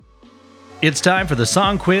It's time for the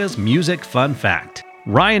Song Quiz Music Fun Fact.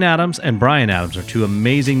 Ryan Adams and Bryan Adams are two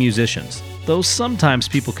amazing musicians, though sometimes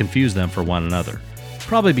people confuse them for one another.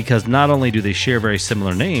 Probably because not only do they share very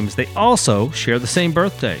similar names, they also share the same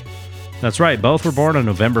birthday. That's right, both were born on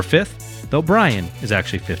November 5th, though Bryan is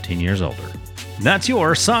actually 15 years older. And that's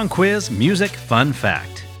your Song Quiz Music Fun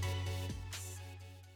Fact.